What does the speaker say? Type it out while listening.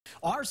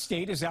Our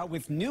state is out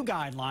with new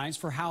guidelines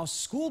for how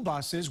school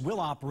buses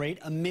will operate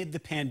amid the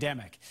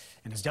pandemic.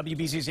 And as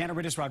WBZ's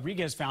Anaridis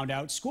Rodriguez found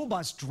out, school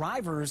bus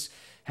drivers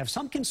have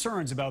some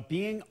concerns about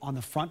being on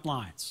the front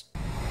lines.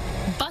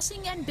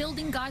 Busing and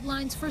building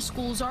guidelines for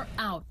schools are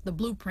out. The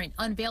blueprint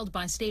unveiled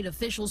by state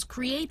officials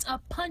creates a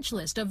punch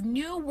list of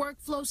new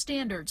workflow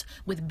standards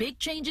with big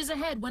changes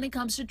ahead when it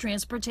comes to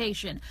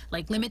transportation,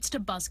 like limits to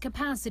bus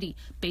capacity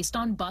based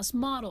on bus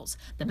models.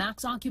 The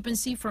max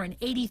occupancy for an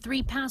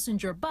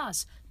 83-passenger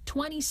bus,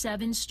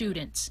 27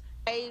 students.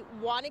 I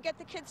want to get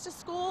the kids to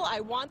school. I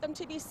want them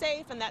to be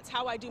safe, and that's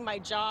how I do my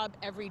job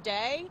every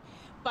day.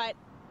 But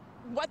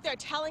what they're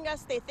telling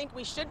us they think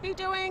we should be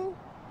doing,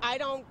 I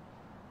don't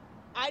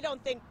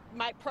think,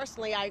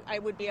 personally, I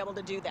would be able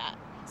to do that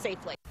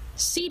safely.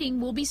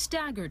 Seating will be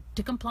staggered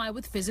to comply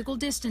with physical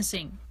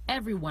distancing.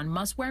 Everyone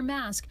must wear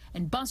masks,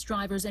 and bus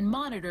drivers and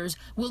monitors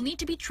will need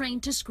to be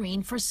trained to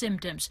screen for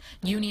symptoms.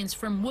 Unions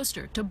from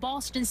Worcester to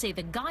Boston say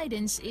the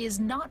guidance is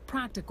not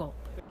practical.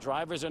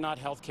 Drivers are not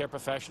healthcare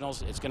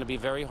professionals. It's going to be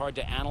very hard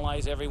to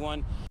analyze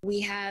everyone. We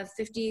have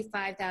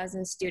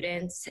 55,000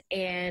 students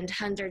and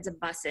hundreds of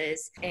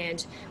buses,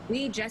 and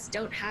we just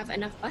don't have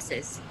enough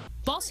buses.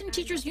 Boston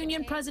Teachers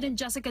Union President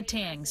Jessica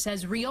Tang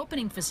says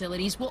reopening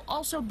facilities will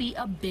also be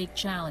a big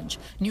challenge.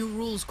 New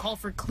rules call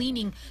for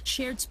cleaning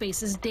shared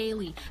spaces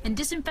daily and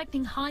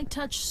disinfecting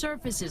high-touch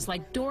surfaces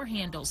like door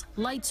handles,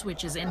 light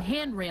switches, and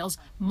handrails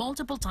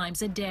multiple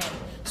times a day.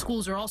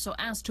 Schools are also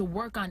asked to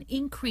work on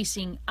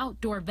increasing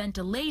outdoor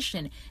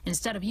ventilation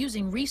instead of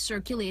using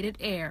recirculated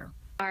air.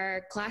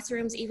 Our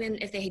classrooms, even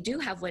if they do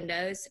have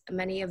windows,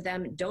 many of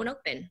them don't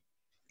open.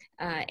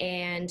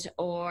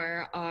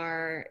 Or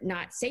are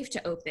not safe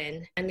to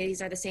open. And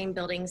these are the same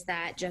buildings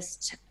that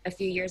just a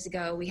few years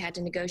ago we had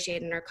to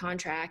negotiate in our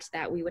contract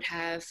that we would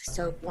have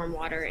soap, warm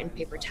water, and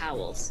paper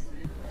towels.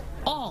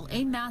 All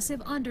a massive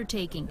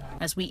undertaking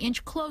as we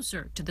inch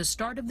closer to the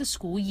start of the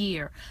school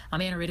year.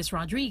 I'm Anaridis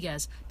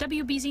Rodriguez,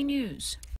 WBZ News.